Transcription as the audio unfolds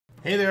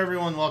Hey there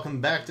everyone, welcome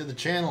back to the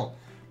channel.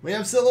 We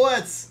have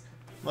silhouettes!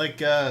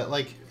 Like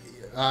I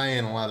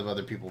and a lot of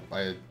other people,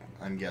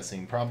 I'm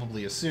guessing,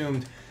 probably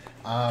assumed.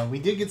 We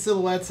did get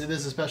silhouettes. It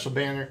is a special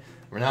banner.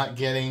 We're not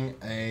getting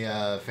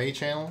a FEH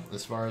channel,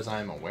 as far as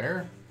I'm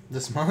aware,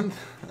 this month.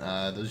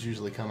 Those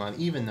usually come on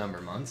even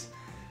number months.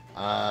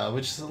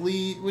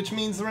 Which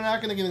means we're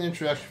not going to get an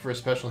introduction for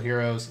special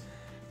heroes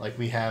like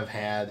we have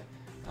had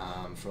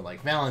for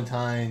like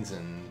Valentine's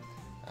and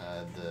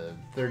the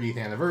 30th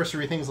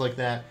anniversary, things like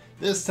that.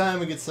 This time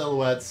we get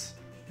silhouettes.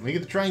 We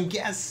get to try and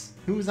guess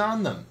who's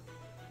on them.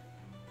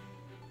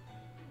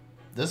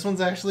 This one's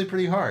actually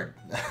pretty hard.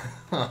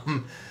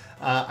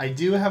 I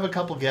do have a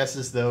couple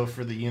guesses though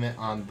for the unit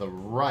on the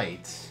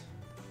right,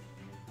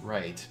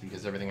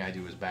 because everything I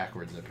do is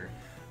backwards up here.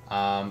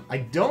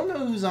 I don't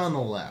know who's on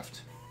the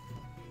left.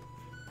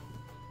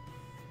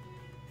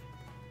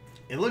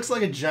 It looks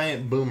like a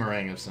giant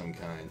boomerang of some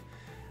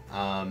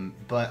kind.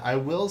 But I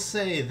will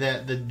say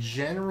that the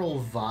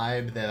general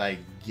vibe that I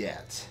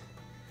get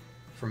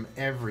from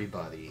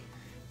everybody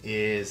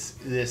is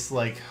this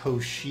like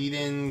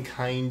Hoshiden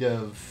kind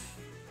of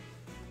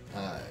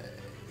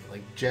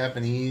like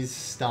Japanese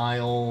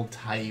style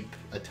type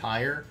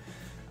attire.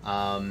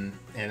 And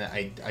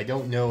I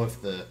don't know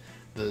if the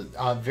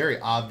very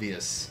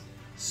obvious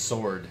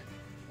sword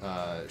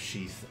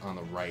sheath on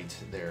the right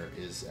there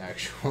is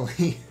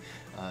actually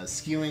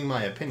skewing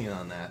my opinion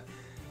on that.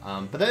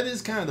 But that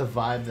is kind of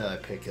the vibe that I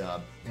pick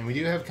up. And we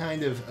do have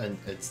kind of a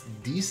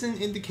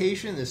decent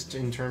indication as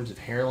in terms of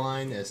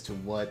hairline as to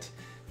what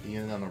the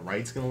unit on the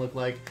right's going to look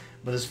like.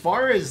 But as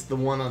far as the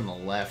one on the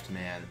left,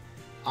 man,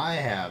 I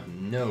have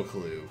no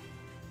clue.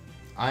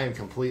 I am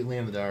completely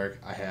in the dark.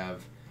 I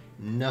have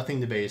nothing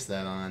to base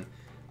that on.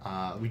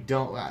 We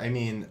don't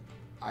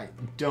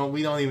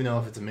even know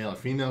if it's a male or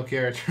female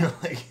character.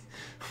 Like,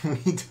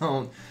 we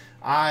don't.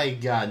 I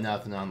got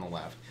nothing on the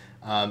left.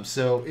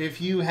 So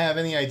if you have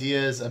any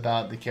ideas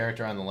about the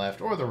character on the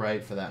left, or the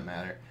right for that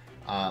matter,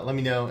 let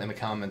me know in the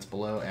comments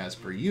below as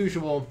per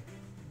usual.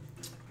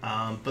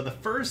 But the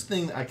first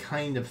thing I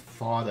kind of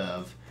thought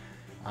of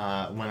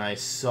when I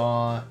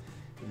saw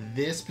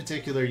this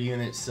particular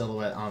unit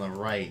silhouette on the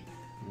right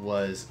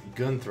was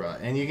Gunthra.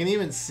 And you can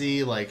even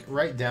see, like,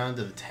 right down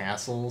to the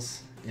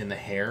tassels in the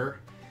hair.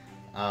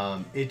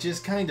 It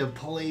just kind of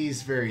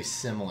plays very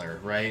similar,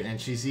 right? And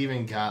she's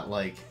even got,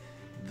 like,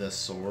 the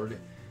sword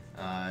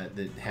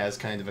that has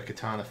kind of a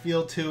katana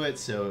feel to it,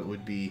 so it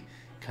would be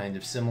kind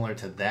of similar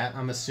to that,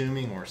 I'm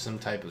assuming, or some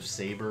type of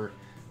saber.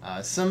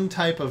 Some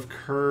type of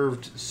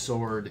curved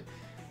sword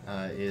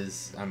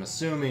is, I'm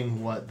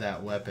assuming, what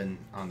that weapon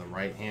on the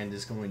right hand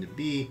is going to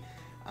be.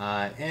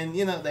 And,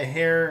 you know, the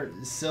hair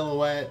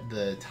silhouette,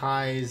 the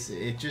ties,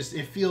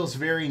 it feels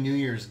very New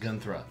Year's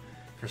Gunthra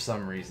for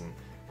some reason.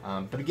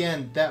 But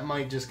again, that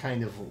might just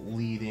kind of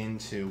lead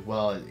into,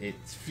 well, it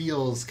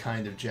feels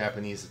kind of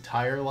Japanese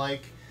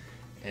attire-like.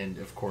 And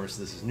of course,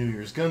 this is New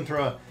Year's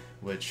Gunthra,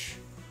 which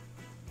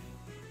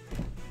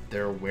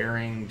they're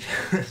wearing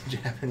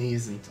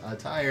Japanese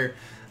attire,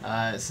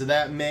 so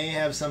that may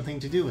have something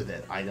to do with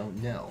it. I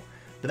don't know.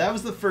 But that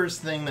was the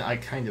first thing that I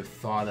kind of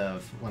thought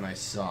of when I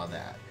saw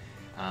that.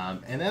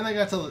 And then I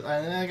got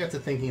to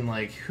thinking,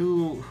 like,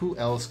 who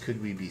else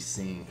could we be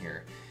seeing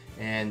here?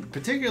 And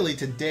particularly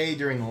today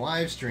during the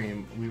live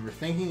stream, we were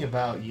thinking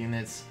about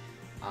units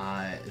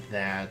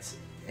that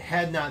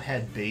had not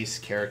had base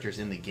characters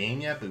in the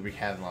game yet, but we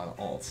had a lot of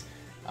alts.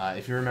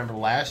 If you remember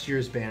last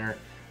year's banner,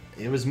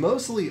 it was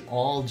mostly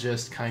all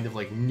just kind of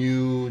like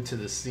new to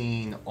the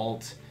scene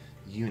alt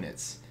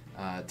units.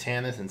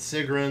 Tanith and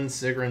Sigrun.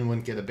 Sigrun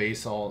wouldn't get a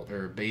base alt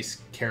or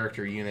base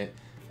character unit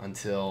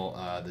until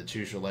the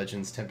Choose Your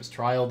Legends Tempest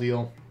Trial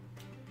deal.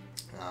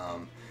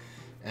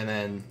 And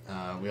then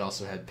we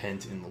also had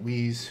Pent and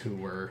Louise, who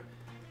were,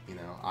 you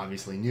know,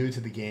 obviously new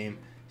to the game.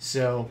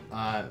 So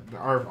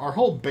our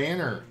whole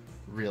banner,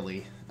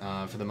 really,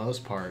 for the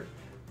most part,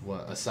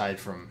 aside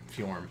from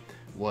Fjorm,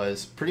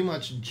 was pretty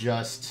much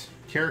just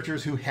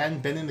characters who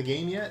hadn't been in the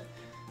game yet,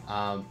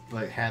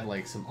 but had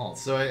like some alts.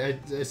 So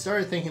I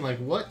started thinking, like,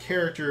 what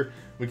character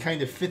would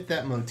kind of fit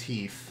that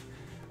motif,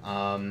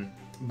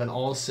 but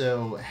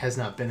also has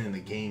not been in the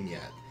game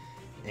yet.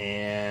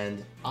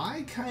 And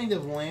I kind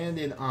of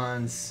landed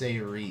on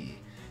Sayri.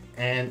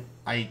 And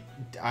I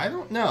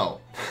don't know.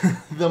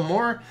 The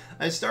more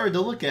I started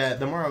to look at it,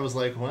 the more I was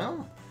like,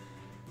 well,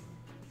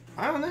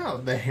 I don't know.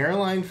 The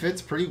hairline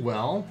fits pretty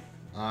well.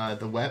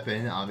 The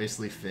weapon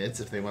obviously fits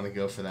if they want to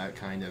go for that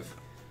kind of,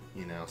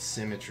 you know,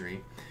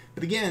 symmetry.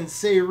 But again,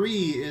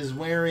 Sayri is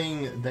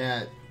wearing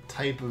that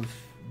type of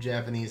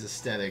Japanese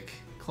aesthetic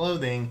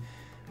clothing,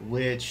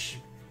 which,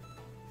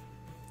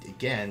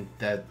 again,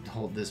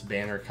 this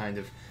banner kind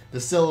of, the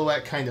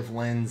silhouette kind of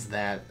lends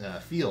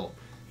that feel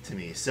to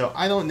me. So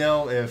I don't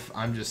know if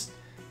I'm just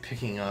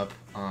picking up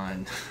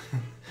on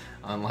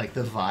on like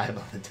the vibe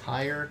of the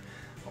tire,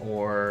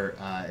 or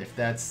if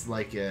that's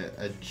like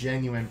a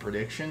genuine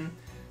prediction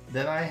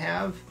that I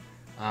have.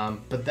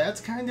 But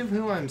that's kind of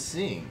who I'm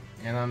seeing,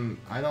 and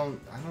I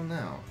don't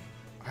know.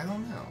 I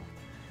don't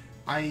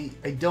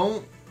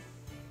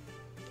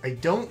I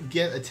don't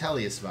get a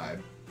Tellius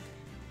vibe.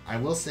 I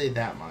will say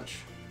that much.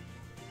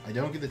 I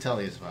don't get the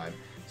Tellius vibe.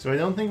 So I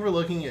don't think we're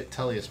looking at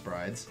Tellius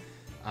brides.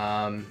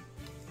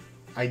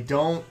 I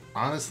don't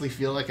honestly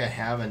feel like I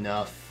have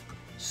enough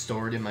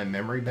stored in my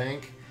memory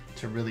bank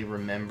to really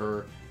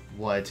remember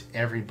what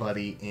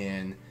everybody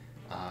in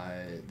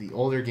the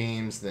older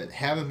games that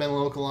haven't been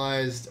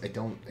localized, I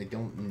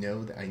don't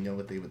know that I know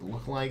what they would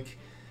look like,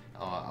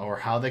 or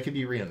how they could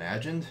be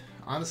reimagined,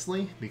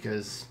 honestly,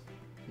 because,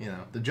 you know,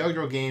 the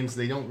Jugdral games,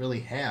 they don't really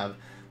have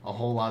a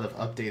whole lot of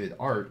updated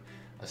art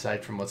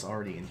aside from what's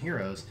already in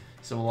Heroes,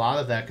 so a lot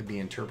of that could be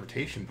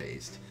interpretation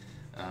based,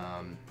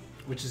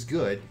 which is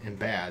good and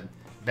bad.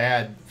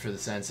 Bad for the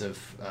sense of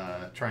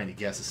trying to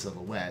guess a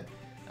silhouette,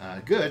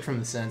 good from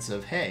the sense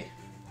of, hey,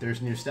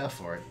 there's new stuff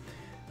for it.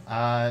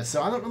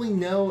 So I don't really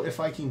know if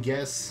I can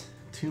guess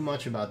too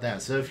much about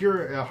that. So if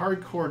you're a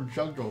hardcore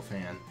Jugdral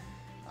fan,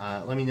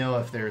 let me know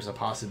if there's a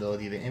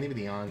possibility that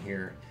anybody on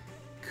here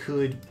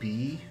could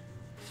be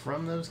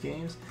from those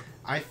games.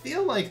 I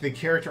feel like the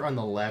character on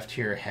the left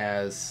here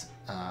has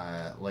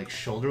like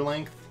shoulder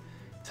length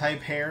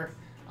type hair.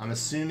 I'm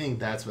assuming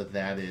that's what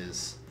that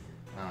is,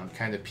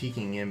 kind of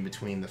peeking in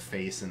between the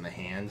face and the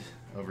hand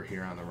over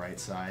here on the right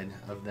side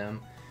of them.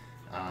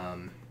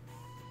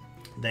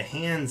 The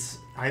hands,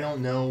 I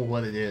don't know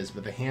what it is,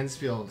 but the hands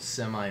feel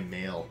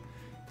semi-male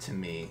to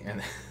me,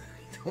 and I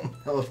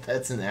don't know if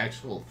that's an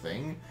actual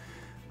thing,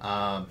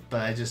 but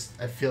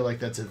I feel like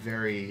that's a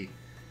very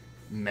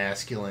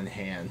masculine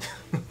hand.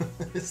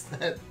 Is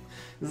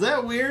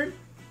that weird?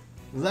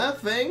 Is that a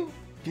thing?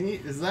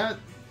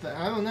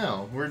 I don't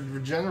know. We're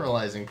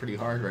generalizing pretty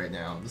hard right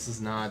now. This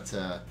is not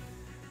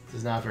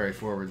very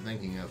forward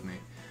thinking of me.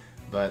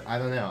 But I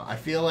don't know. I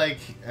feel like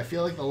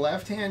the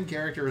left-hand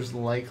character is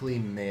likely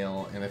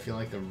male, and I feel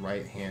like the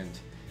right hand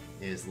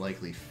is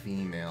likely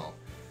female,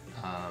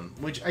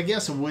 which I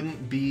guess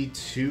wouldn't be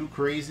too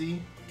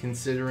crazy,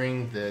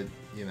 considering that,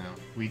 you know,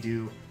 we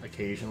do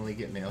occasionally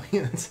get male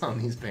units on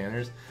these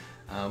banners.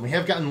 We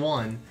have gotten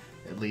one,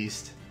 at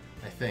least,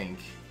 I think,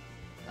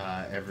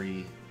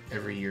 every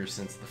year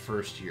since the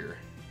first year,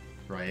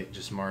 right?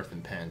 Just Marth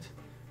and Pent.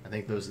 I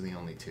think those are the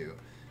only two.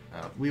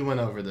 We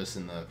went over this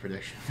in the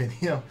prediction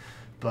video,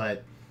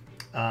 but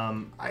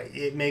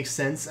it makes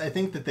sense. I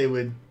think that they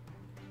would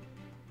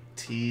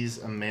tease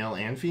a male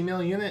and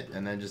female unit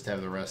and then just have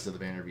the rest of the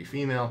banner be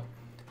female,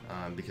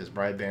 because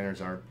bride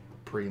banners are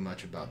pretty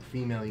much about the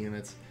female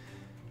units.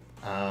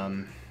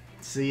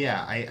 So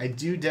yeah, I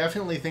do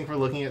definitely think we're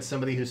looking at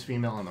somebody who's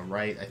female on the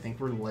right. I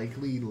think we're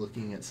likely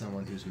looking at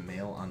someone who's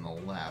male on the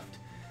left,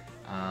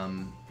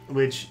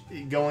 which,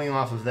 going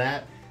off of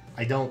that,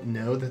 I don't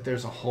know that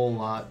there's a whole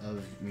lot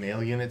of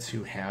male units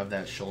who have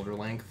that shoulder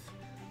length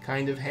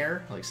kind of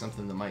hair, like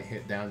something that might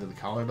hit down to the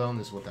collarbone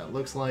is what that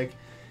looks like.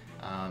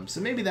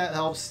 So maybe that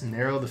helps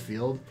narrow the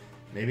field.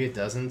 Maybe it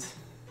doesn't.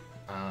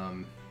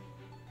 I'm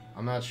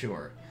not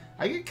sure.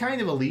 I get kind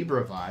of a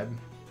Libra vibe,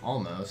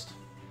 almost,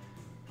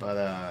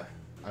 but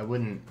I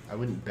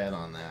wouldn't bet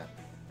on that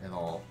at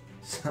all.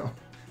 So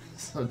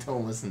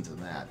don't listen to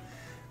that.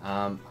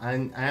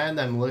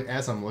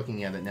 As I'm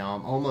looking at it now,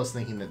 I'm almost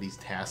thinking that these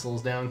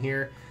tassels down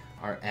here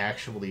are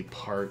actually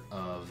part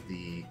of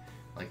the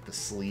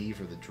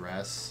sleeve or the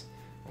dress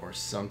or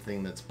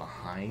something that's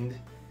behind,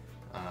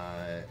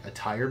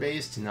 attire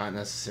based, not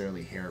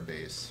necessarily hair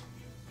based.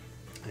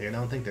 I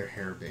don't think they're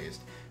hair based.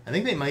 I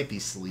think they might be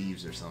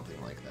sleeves or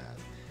something like that.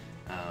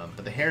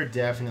 But the hair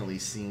definitely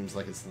seems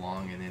like it's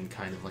long and in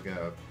kind of like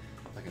a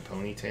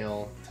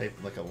ponytail type,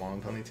 like a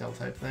long ponytail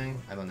type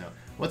thing. I don't know.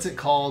 What's it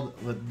called?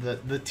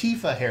 The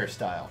Tifa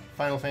hairstyle.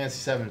 Final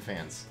Fantasy VII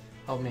fans,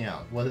 help me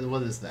out. What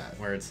is that?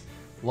 Where it's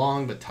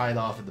long but tied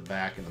off at the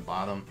back and the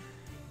bottom.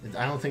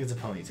 I don't think it's a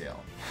ponytail.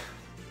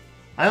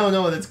 I don't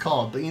know what it's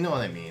called, but you know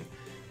what I mean.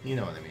 You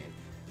know what I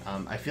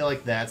mean. I feel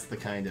like that's the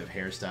kind of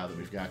hairstyle that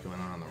we've got going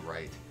on the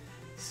right.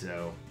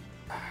 So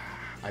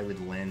I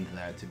would lend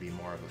that to be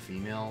more of a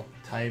female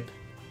type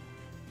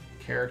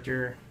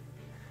character.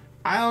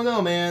 I don't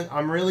know, man.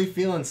 I'm really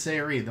feeling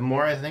Sayuri. The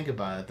more I think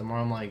about it, the more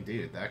I'm like,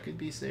 dude, that could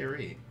be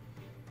Sayuri.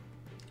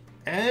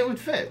 And it would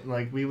fit.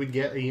 Like, we would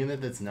get a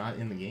unit that's not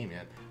in the game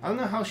yet. I don't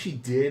know how she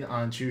did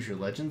on Choose Your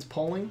Legends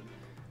polling,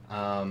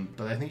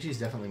 but I think she's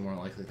definitely more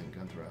likely than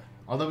Gunthra.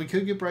 Although we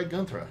could get Bride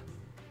Gunthra.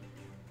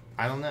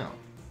 I don't know.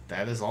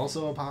 That is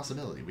also a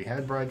possibility. We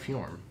had Bride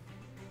Fjorm.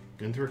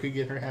 Gunthra could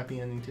get her happy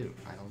ending too.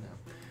 I don't know.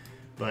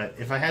 But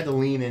if I had to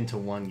lean into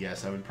one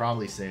guess, I would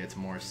probably say it's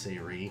more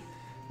Sayuri.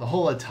 The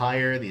whole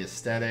attire, the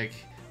aesthetic,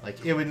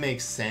 like, it would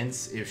make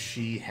sense if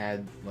she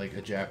had like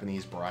a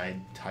Japanese bride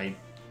type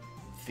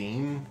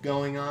theme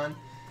going on,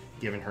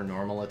 given her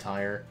normal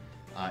attire.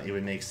 It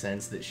would make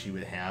sense that she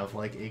would have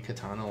like a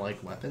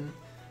katana-like weapon,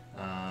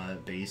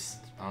 based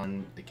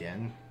on,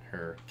 again,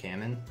 her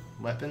canon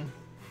weaponry.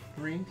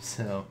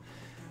 So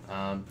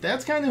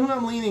that's kind of who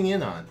I'm leaning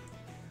in on.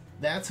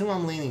 That's who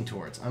I'm leaning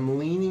towards. I'm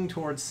leaning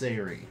towards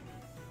Sayuri.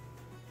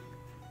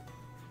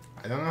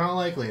 I don't know how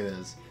likely it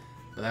is,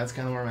 but that's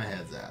kind of where my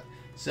head's at.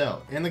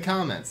 So, in the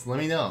comments, let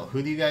me know.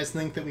 Who do you guys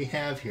think that we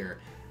have here?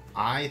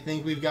 I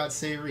think we've got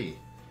Sayuri.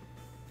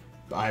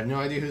 I have no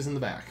idea who's in the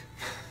back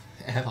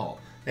at all.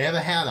 They have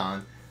a hat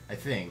on, I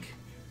think.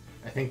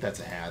 I think that's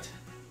a hat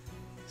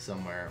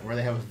somewhere. Where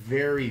they have a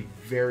very,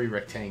 very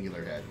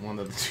rectangular head. One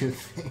of the two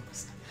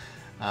things.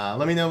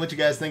 Let me know what you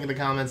guys think in the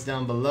comments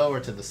down below or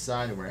to the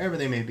side or wherever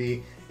they may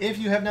be. If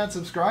you have not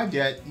subscribed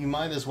yet, you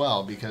might as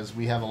well, because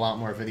we have a lot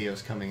more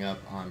videos coming up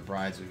on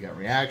brides. We've got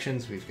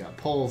reactions, we've got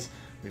polls,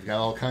 we've got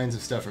all kinds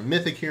of stuff from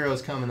Mythic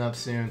Heroes coming up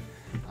soon.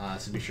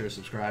 So be sure to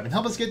subscribe and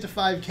help us get to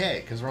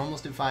 5K, because we're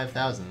almost at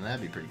 5,000, and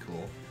that'd be pretty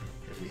cool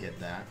if we hit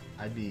that.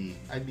 I'd be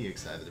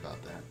excited about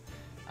that.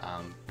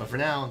 But for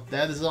now,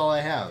 that is all I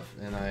have,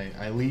 and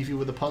I leave you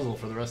with a puzzle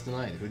for the rest of the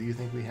night. Who do you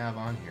think we have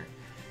on here?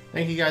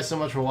 Thank you guys so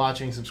much for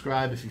watching.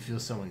 Subscribe if you feel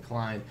so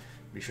inclined.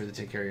 Be sure to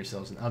take care of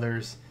yourselves and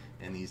others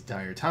in these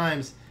dire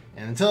times.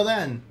 And until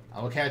then,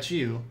 I will catch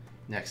you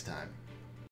next time.